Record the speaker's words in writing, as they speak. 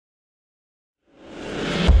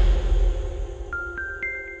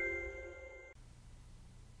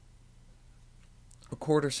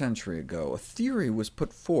quarter-century ago, a theory was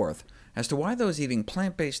put forth as to why those eating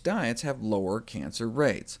plant-based diets have lower cancer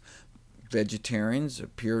rates. Vegetarians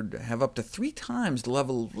appeared to have up to 3 times the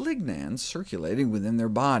level of lignans circulating within their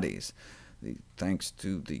bodies, thanks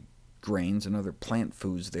to the grains and other plant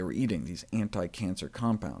foods they were eating, these anti-cancer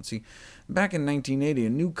compounds. See, back in 1980, a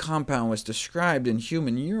new compound was described in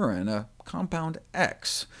human urine, a compound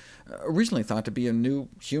X, originally thought to be a new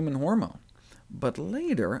human hormone, but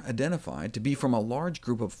later identified to be from a large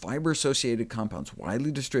group of fiber-associated compounds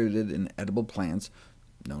widely distributed in edible plants,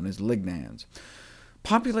 known as lignans.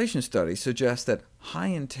 Population studies suggest that high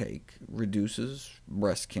intake reduces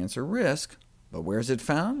breast cancer risk, but where is it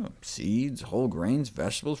found? Seeds, whole grains,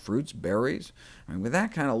 vegetables, fruits, berries. With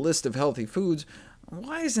that kind of list of healthy foods,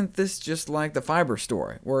 why isn't this just like the fiber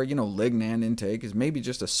story, where lignan intake is maybe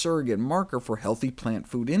just a surrogate marker for healthy plant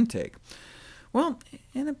food intake? Well,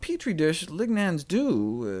 in a petri dish, lignans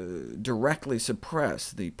do directly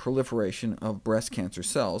suppress the proliferation of breast cancer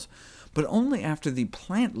cells, but only after the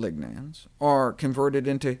plant lignans are converted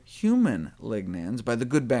into human lignans by the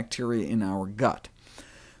good bacteria in our gut.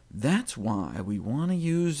 That's why we want to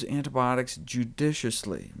use antibiotics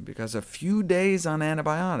judiciously, because a few days on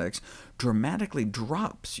antibiotics dramatically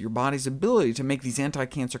drops your body's ability to make these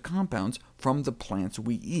anti-cancer compounds from the plants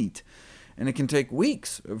we eat, and it can take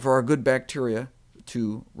weeks for our good bacteria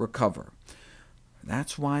to recover.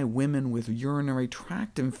 That's why women with urinary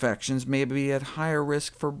tract infections may be at higher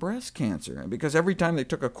risk for breast cancer, because every time they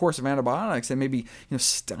took a course of antibiotics, they may be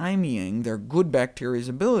stymieing their good bacteria's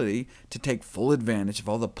ability to take full advantage of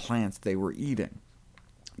all the plants they were eating.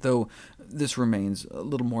 Though this remains a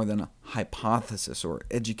little more than a hypothesis or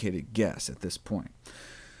educated guess at this point.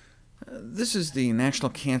 This is the National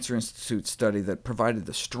Cancer Institute study that provided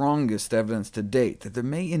the strongest evidence to date that there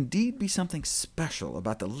may indeed be something special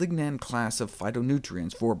about the lignan class of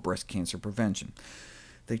phytonutrients for breast cancer prevention.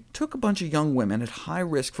 They took a bunch of young women at high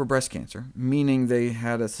risk for breast cancer, meaning they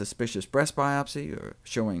had a suspicious breast biopsy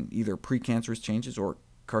showing either precancerous changes or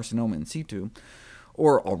carcinoma in situ,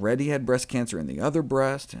 or already had breast cancer in the other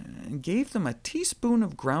breast, and gave them a teaspoon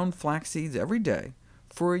of ground flax seeds every day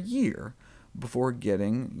for a year, before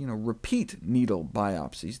getting repeat needle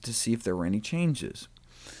biopsies to see if there were any changes.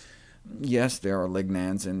 Yes, there are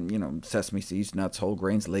lignans in sesame seeds, nuts, whole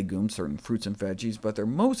grains, legumes, certain fruits and veggies, but they're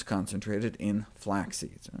most concentrated in flax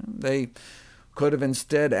seeds. They could have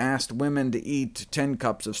instead asked women to eat 10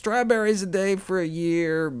 cups of strawberries a day for a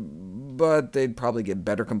year, but they'd probably get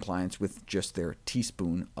better compliance with just their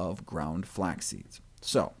teaspoon of ground flax seeds.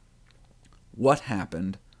 So, what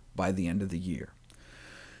happened by the end of the year?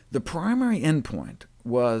 The primary endpoint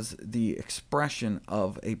was the expression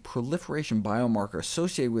of a proliferation biomarker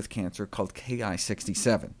associated with cancer called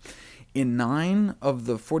Ki-67. In 9 of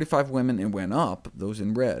the 45 women, it went up, those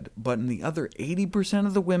in red, but in the other 80%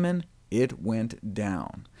 of the women, it went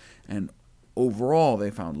down. And overall,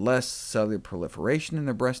 they found less cellular proliferation in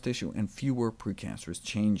their breast tissue and fewer precancerous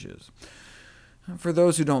changes. For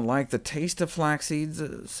those who don't like the taste of flax seeds,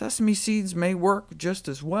 sesame seeds may work just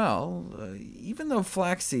as well. Even though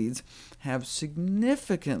flax seeds have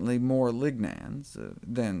significantly more lignans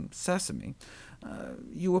than sesame,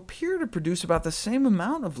 you appear to produce about the same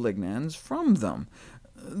amount of lignans from them,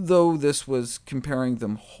 though this was comparing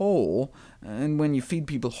them whole, and when you feed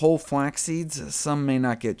people whole flax seeds, some may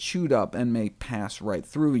not get chewed up and may pass right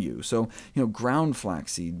through you. So, ground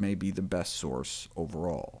flaxseed may be the best source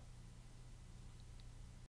overall.